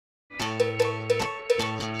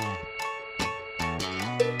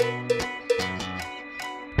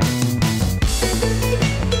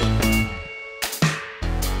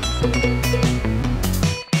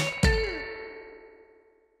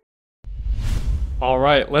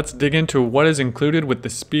Alright, let's dig into what is included with the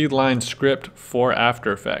speedline script for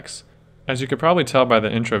After Effects. As you could probably tell by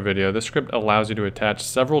the intro video, this script allows you to attach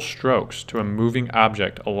several strokes to a moving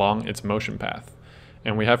object along its motion path.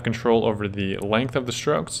 And we have control over the length of the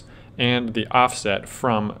strokes and the offset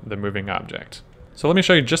from the moving object. So let me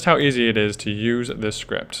show you just how easy it is to use this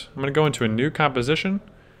script. I'm going to go into a new composition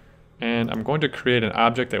and I'm going to create an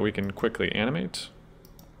object that we can quickly animate.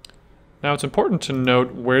 Now it's important to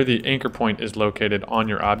note where the anchor point is located on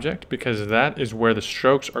your object because that is where the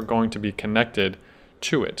strokes are going to be connected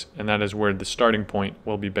to it, and that is where the starting point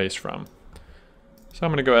will be based from. So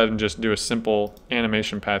I'm going to go ahead and just do a simple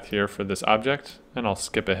animation path here for this object, and I'll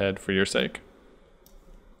skip ahead for your sake.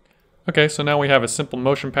 Okay, so now we have a simple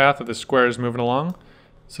motion path that the square is moving along.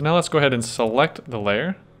 So now let's go ahead and select the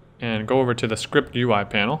layer and go over to the script UI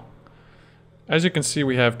panel. As you can see,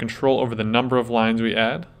 we have control over the number of lines we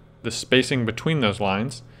add, the spacing between those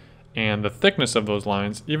lines, and the thickness of those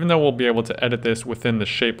lines. Even though we'll be able to edit this within the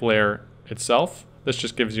shape layer itself, this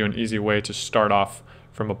just gives you an easy way to start off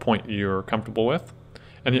from a point you're comfortable with.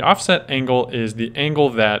 And the offset angle is the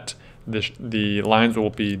angle that the lines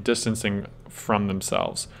will be distancing from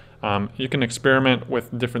themselves. You can experiment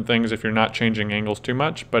with different things if you're not changing angles too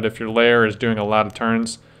much, but if your layer is doing a lot of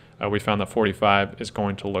turns, we found that 45 is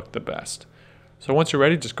going to look the best. So once you're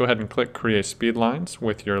ready, just go ahead and click Create Speed Lines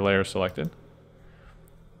with your layer selected.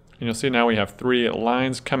 And you'll see now we have 3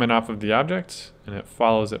 lines coming off of the object, and it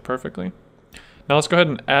follows it perfectly. Now let's go ahead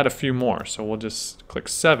and add a few more. So we'll just click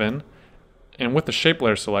 7, and with the shape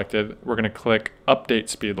layer selected, we're going to click Update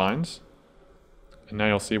Speed Lines. And now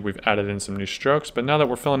you'll see we've added in some new strokes, but now that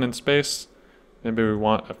we're filling in space, maybe we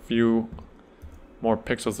want a few more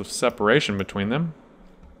pixels of separation between them.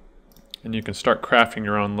 And you can start crafting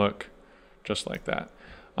your own look just like that.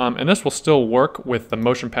 And this will still work with the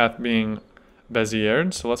motion path being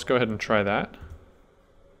Beziered, so let's go ahead and try that.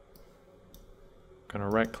 I'm going to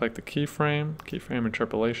right click the keyframe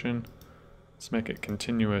interpolation. Let's make it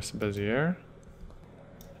continuous Bezier.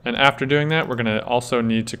 And after doing that, we're going to also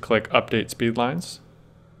need to click Update Speed Lines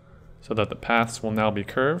so that the paths will now be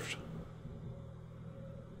curved.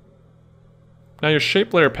 Now your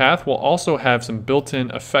shape layer path will also have some built-in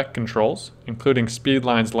effect controls, including speed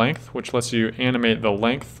line's length, which lets you animate the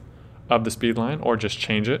length of the speed line or just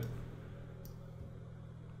change it.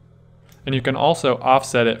 And you can also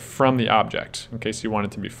offset it from the object in case you want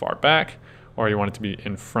it to be far back or you want it to be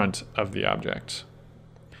in front of the object.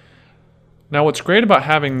 Now what's great about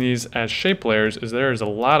having these as shape layers is there is a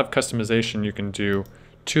lot of customization you can do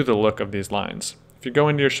to the look of these lines. If you go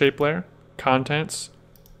into your shape layer, Contents,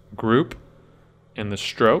 Group, in the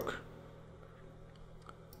stroke,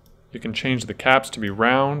 you can change the caps to be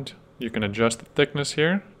round. You can adjust the thickness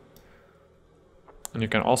here. And you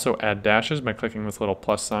can also add dashes by clicking this little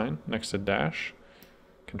plus sign next to dash.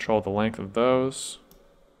 Control the length of those.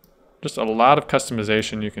 Just a lot of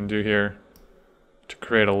customization you can do here to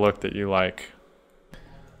create a look that you like.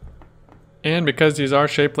 And because these are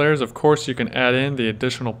shape layers, of course you can add in the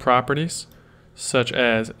additional properties such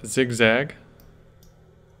as zigzag.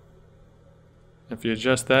 If you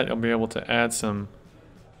adjust that, you'll be able to add some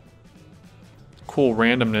cool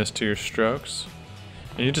randomness to your strokes.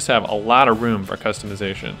 And you just have a lot of room for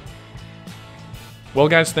customization. Well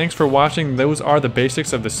guys, thanks for watching. Those are the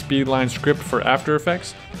basics of the speedline script for After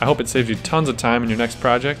Effects. I hope it saves you tons of time in your next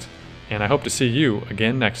project, and I hope to see you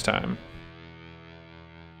again next time.